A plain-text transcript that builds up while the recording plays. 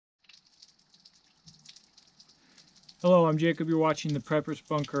Hello, I'm Jacob. You're watching the Prepper's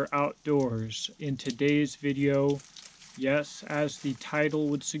Bunker Outdoors. In today's video, yes, as the title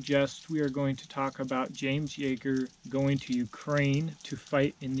would suggest, we are going to talk about James Yeager going to Ukraine to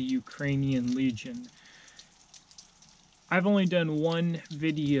fight in the Ukrainian Legion. I've only done one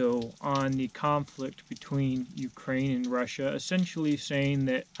video on the conflict between Ukraine and Russia, essentially saying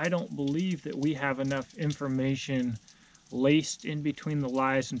that I don't believe that we have enough information laced in between the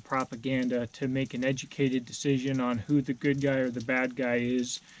lies and propaganda to make an educated decision on who the good guy or the bad guy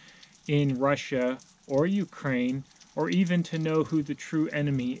is in Russia or Ukraine, or even to know who the true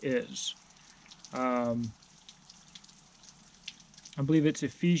enemy is. I believe it's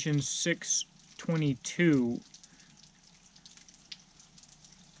Ephesians 6:22.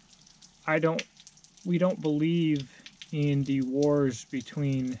 We don't believe in the wars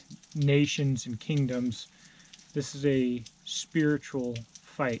between nations and kingdoms. This is a spiritual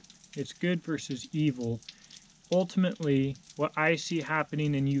fight. It's good versus evil. Ultimately, what I see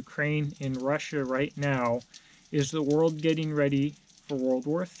happening in Ukraine and Russia right now is the world getting ready for World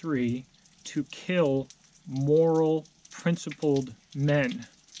War III to kill moral, principled men.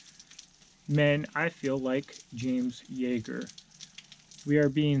 Men, I feel, like James Yeager. We are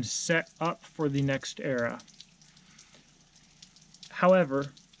being set up for the next era.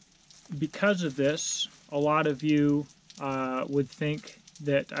 However, because of this, a lot of you would think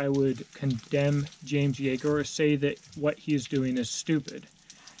that I would condemn James Yeager or say that what he's doing is stupid,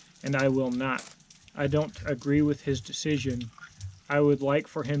 and I will not. I don't agree with his decision. I would like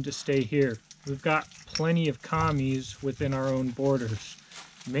for him to stay here. We've got plenty of commies within our own borders,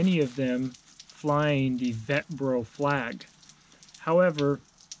 many of them flying the Vetbro flag. However,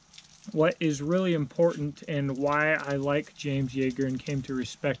 what is really important and why I like James Yeager and came to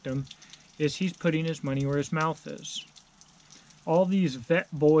respect him is he's putting his money where his mouth is. All these vet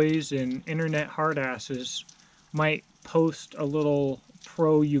boys and internet hardasses might post a little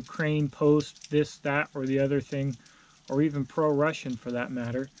pro-Ukraine post, this, that, or the other thing, or even pro-Russian for that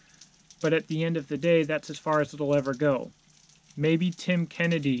matter. But at the end of the day, that's as far as it'll ever go. Maybe Tim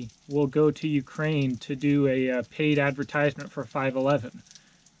Kennedy will go to Ukraine to do a paid advertisement for 511.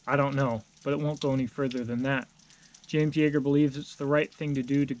 I don't know, but it won't go any further than that. James Yeager believes it's the right thing to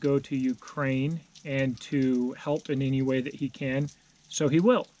do to go to Ukraine and to help in any way that he can, so he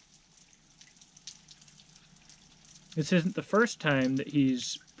will. This isn't the first time that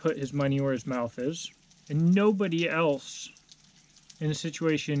he's put his money where his mouth is, and nobody else in a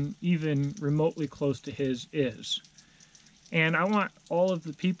situation even remotely close to his is. And I want all of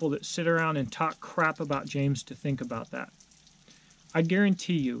the people that sit around and talk crap about James to think about that. I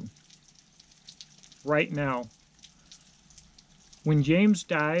guarantee you, right now, when James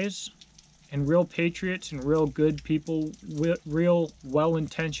dies and real patriots and real good people, real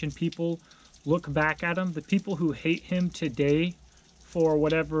well-intentioned people look back at him, the people who hate him today for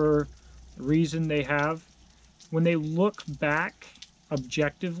whatever reason they have, when they look back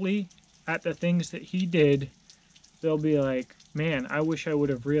objectively at the things that he did, they'll be like, man, I wish I would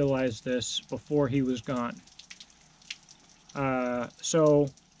have realized this before he was gone. So,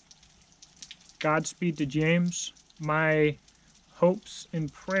 Godspeed to James. My hopes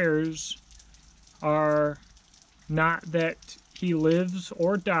and prayers are not that he lives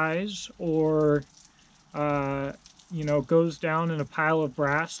or dies or, goes down in a pile of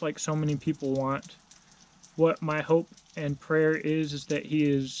brass like so many people want. What my hope and prayer is that he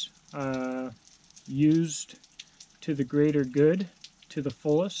is used to the greater good, to the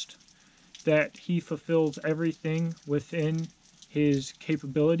fullest, that he fulfills everything within his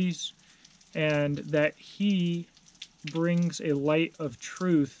capabilities, and that he brings a light of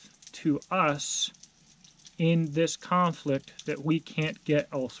truth to us in this conflict that we can't get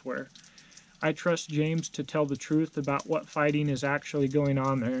elsewhere. I trust James to tell the truth about what fighting is actually going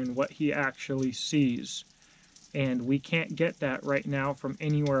on there and what he actually sees. And we can't get that right now from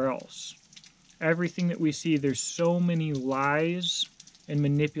anywhere else. Everything that we see, there's so many lies and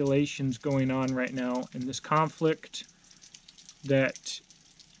manipulations going on right now in this conflict that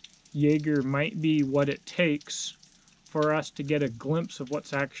Yeager might be what it takes for us to get a glimpse of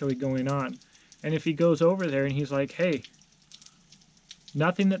what's actually going on. And if he goes over there and he's like, hey,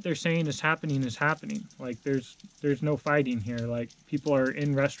 nothing that they're saying is happening is happening. Like, there's no fighting here. Like, people are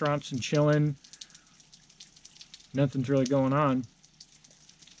in restaurants and chilling. Nothing's really going on.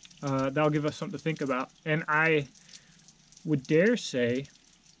 That'll give us something to think about. And I would dare say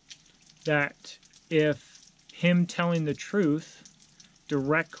that if him telling the truth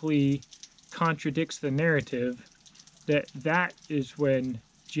directly contradicts the narrative, that is when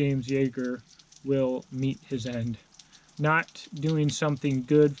James Yeager will meet his end. Not doing something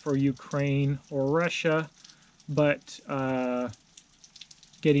good for Ukraine or Russia, but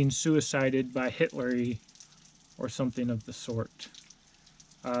getting suicided by Hitler or something of the sort.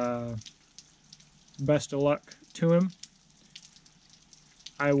 Best of luck to him.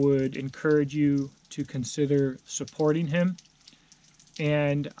 I would encourage you to consider supporting him.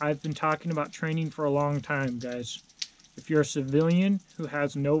 And I've been talking about training for a long time, guys. If you're a civilian who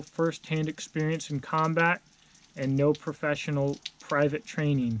has no first-hand experience in combat and no professional private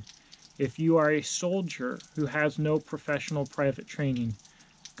training, if you are a soldier who has no professional private training,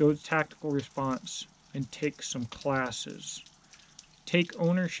 go to Tactical Response and take some classes. Take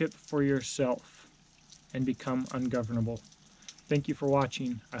ownership for yourself and become ungovernable. Thank you for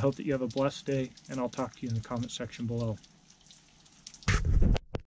watching. I hope that you have a blessed day, and I'll talk to you in the comment section below.